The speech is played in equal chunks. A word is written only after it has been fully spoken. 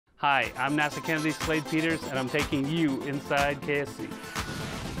Hi, I'm NASA Kennedy Slade Peters, and I'm taking you inside KSC.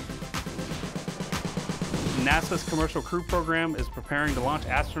 NASA's Commercial Crew Program is preparing to launch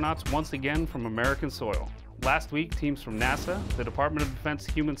astronauts once again from American soil. Last week, teams from NASA, the Department of Defense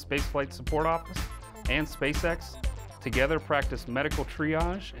Human Spaceflight Support Office, and SpaceX together practiced medical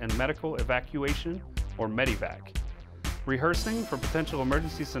triage and medical evacuation, or MEDEVAC. Rehearsing for potential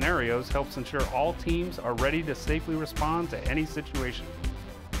emergency scenarios helps ensure all teams are ready to safely respond to any situation.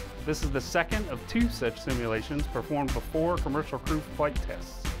 This is the second of two such simulations performed before commercial crew flight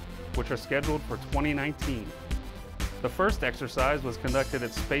tests, which are scheduled for 2019. The first exercise was conducted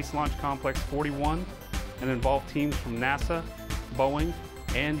at Space Launch Complex 41 and involved teams from NASA, Boeing,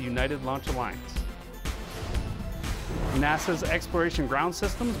 and United Launch Alliance. NASA's Exploration Ground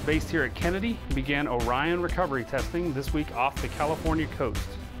Systems, based here at Kennedy, began Orion Recovery testing this week off the California coast.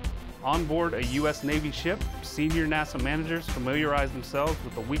 On board a U.S. Navy ship, senior NASA managers familiarized themselves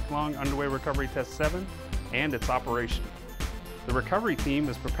with the week-long Underway Recovery Test 7 and its operation. The recovery team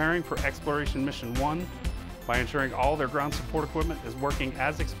is preparing for Exploration Mission 1 by ensuring all their ground support equipment is working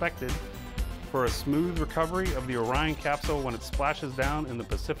as expected for a smooth recovery of the Orion capsule when it splashes down in the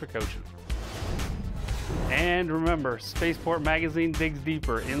Pacific Ocean. And remember, Spaceport Magazine digs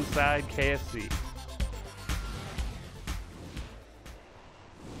deeper inside KSC.